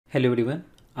Hello everyone,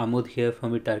 Amod here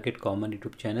from the Target Common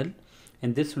YouTube channel,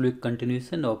 and this will be a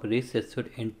continuation of Race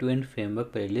Assured End-to-End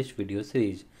Framework playlist video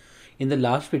series. In the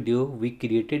last video, we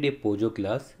created a POJO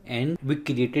class and we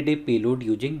created a payload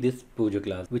using this POJO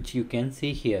class, which you can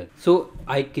see here. So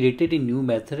I created a new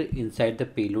method inside the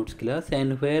payloads class,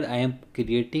 and where I am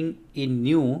creating a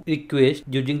new request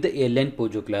using the airline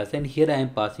POJO class, and here I am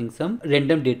passing some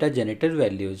random data generator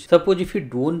values. Suppose if you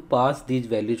don't pass these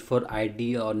values for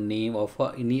ID or name or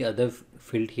for any other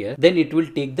field here, then it will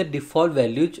take the default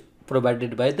values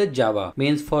provided by the Java.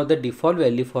 Means for the default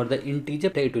value for the integer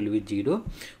it will be 0,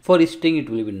 for string it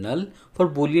will be null, for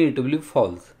boolean it will be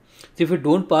false. So if you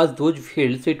don't pass those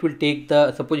fields, it will take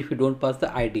the, suppose if you don't pass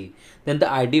the ID, then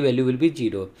the ID value will be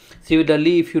 0.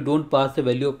 Similarly, if you don't pass the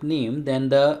value of name, then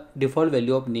the default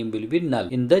value of name will be null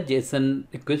in the JSON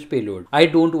request payload. I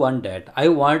don't want that. I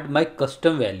want my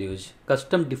custom values,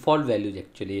 custom default values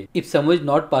actually. If someone is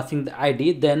not passing the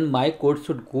ID, then my code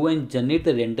should go and generate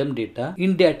the random data.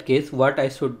 In that case, what I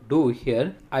should do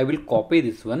here, I will copy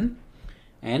this one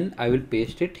and I will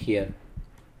paste it here.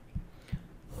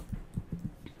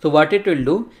 So what it will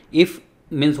do, if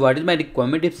means what is my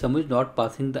requirement, if someone is not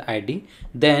passing the ID,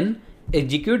 then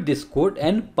execute this code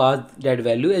and pass that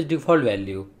value as default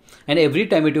value, and every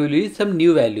time it will use some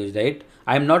new values, right?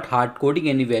 I am not hard coding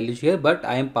any values here, but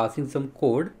I am passing some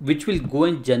code which will go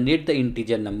and generate the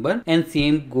integer number, and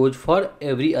same goes for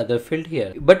every other field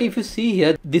here. But if you see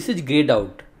here, this is grayed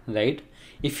out, right?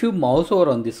 If you mouse over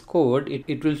on this code,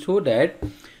 it will show that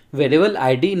variable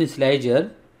ID initializer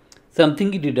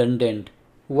something is redundant.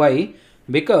 Why?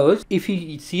 Because if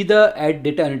you see the add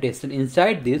data annotation,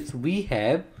 inside this we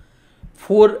have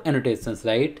 4 annotations,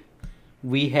 right?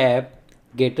 We have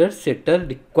getter, setter,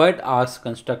 required ask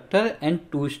constructor, and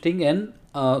toString, and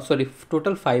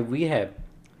total 5 we have,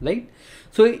 right?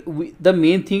 So the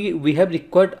main thing, we have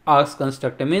required ask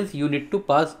constructor means you need to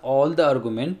pass all the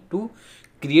argument to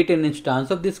create an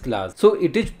instance of this class. So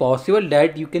it is possible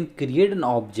that you can create an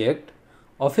object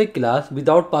of a class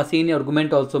without passing any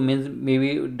argument also, means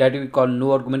maybe that we call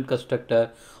no argument constructor,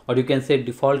 or you can say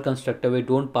default constructor where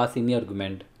don't pass any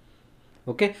argument.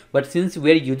 Okay, but since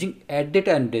we are using add data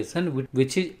annotation,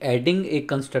 which is adding a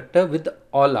constructor with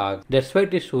all args, that's why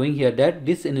it is showing here that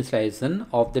this initialization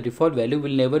of the default value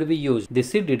will never be used.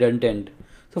 This is redundant.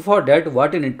 So for that,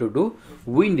 what we need to do,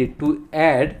 we need to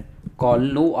add call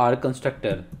no arg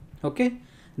constructor. Okay,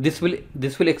 this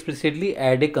will explicitly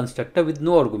add a constructor with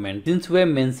no argument. Since we are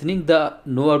mentioning the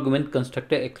no argument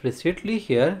constructor explicitly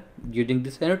here using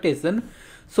this annotation,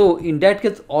 so in that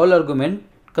case all argument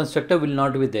constructor will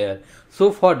not be there.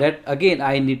 So for that, again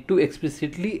I need to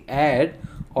explicitly add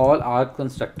all arg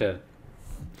constructor.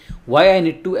 Why I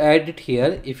need to add it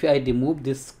here? If I remove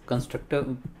this constructor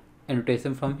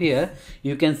annotation from here,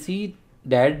 you can see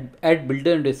that add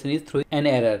builder annotation is throwing an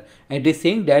error, and it is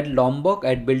saying that Lombok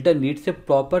add builder needs a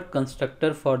proper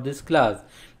constructor for this class.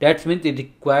 That means it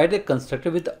requires a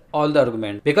constructor with all the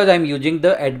arguments. Because I am using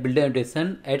the add builder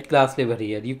annotation at class level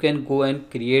here, you can go and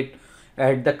create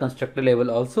at the constructor level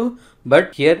also,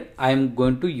 but here I am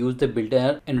going to use the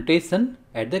builder annotation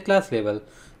at the class level.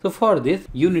 So for this,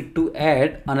 you need to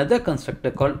add another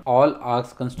constructor called all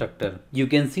args constructor. You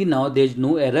can see now there is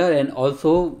no error, and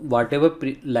also whatever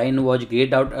line was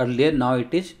grayed out earlier, now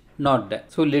it is not there.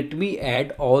 So let me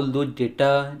add all those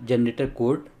data generator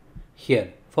code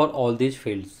here for all these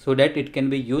fields, so that it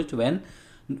can be used when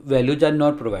values are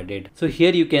not provided. So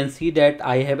here you can see that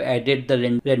I have added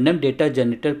the random data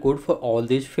generator code for all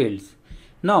these fields.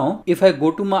 Now if I go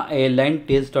to my airline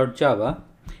test.java,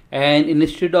 and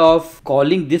instead of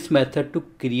calling this method to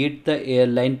create the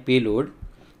airline payload,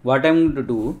 what I'm going to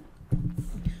do,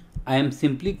 I am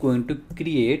simply going to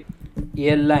create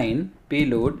airline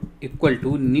payload equal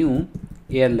to new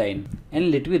airline,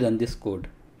 and let me run this code.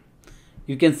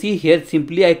 You can see here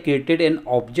simply I created an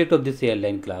object of this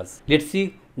airline class. Let's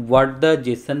see what the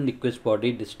JSON request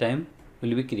body this time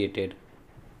will be created.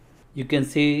 You can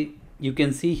see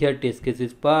here test case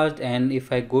is passed, and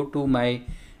if I go to my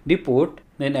report,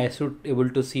 then I should able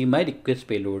to see my request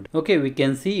payload. Okay, we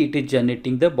can see it is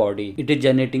generating the body. It is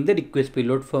generating the request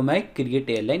payload for my create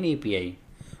airline API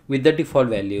with the default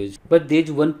values. But there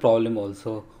is one problem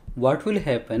also. What will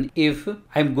happen if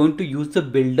I'm going to use the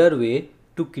builder way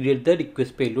to create the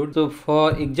request payload? So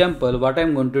for example, what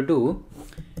I'm going to do,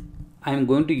 I'm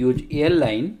going to use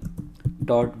airline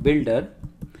dot builder,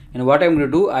 and what I'm going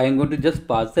to do, I am going to just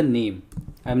pass the name.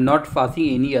 I'm not passing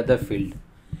any other field,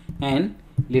 and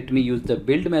let me use the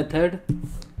build method,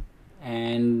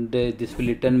 and this will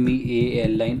return me a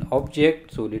airline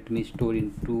object. So let me store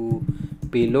into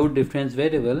payload reference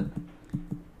variable,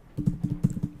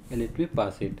 and let me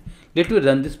pass it. Let me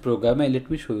run this program and let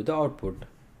me show you the output.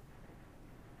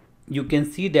 You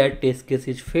can see that test case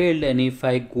is failed, and if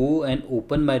I go and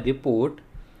open my report,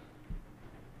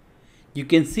 you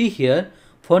can see here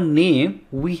for name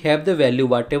we have the value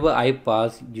whatever I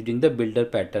pass using the builder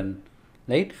pattern,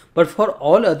 right? But for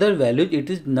all other values it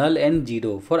is null and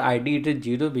 0. For ID it is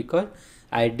 0 because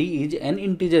ID is an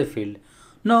integer field.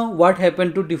 Now what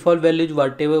happened to default values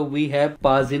whatever we have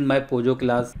passed in my POJO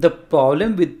class? The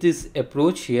problem with this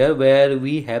approach here where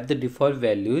we have the default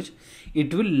values,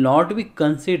 it will not be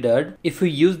considered if we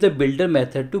use the builder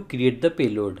method to create the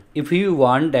payload. If we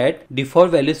want that default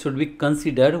values should be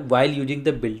considered while using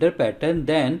the builder pattern,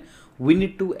 then we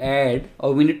need to add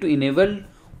or we need to enable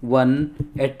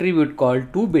one attribute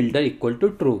called toBuilder equal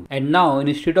to true. And now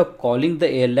instead of calling the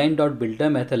airline.builder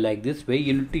method like this way,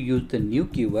 you need to use the new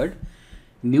keyword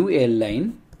new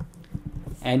airline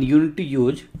and you need to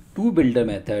use toBuilder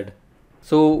method.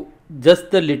 So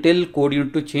just the little code you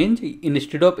need to change.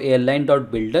 Instead of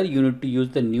airline.builder you need to use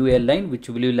the new airline, which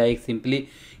will be like simply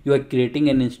you are creating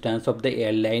an instance of the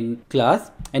airline class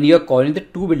and you are calling the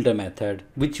toBuilder method,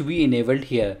 which we enabled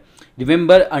here.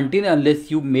 Remember, until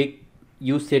unless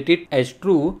you set it as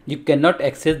true, you cannot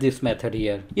access this method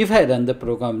here. If I run the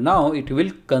program now, it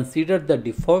will consider the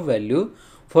default value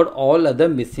for all other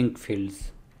missing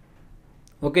fields.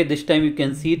 Okay, this time you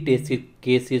can see test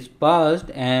case is passed,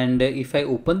 and if I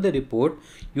open the report,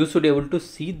 you should be able to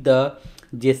see the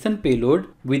JSON payload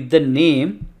with the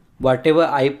name whatever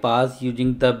I pass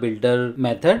using the builder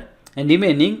method, and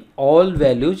remaining all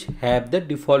values have the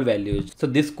default values. So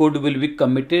this code will be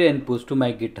committed and pushed to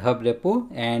my GitHub repo.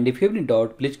 And if you have any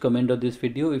doubt, please comment on this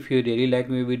video. If you really like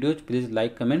my videos, please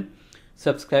like, comment,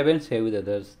 subscribe and share with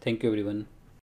others. Thank you everyone.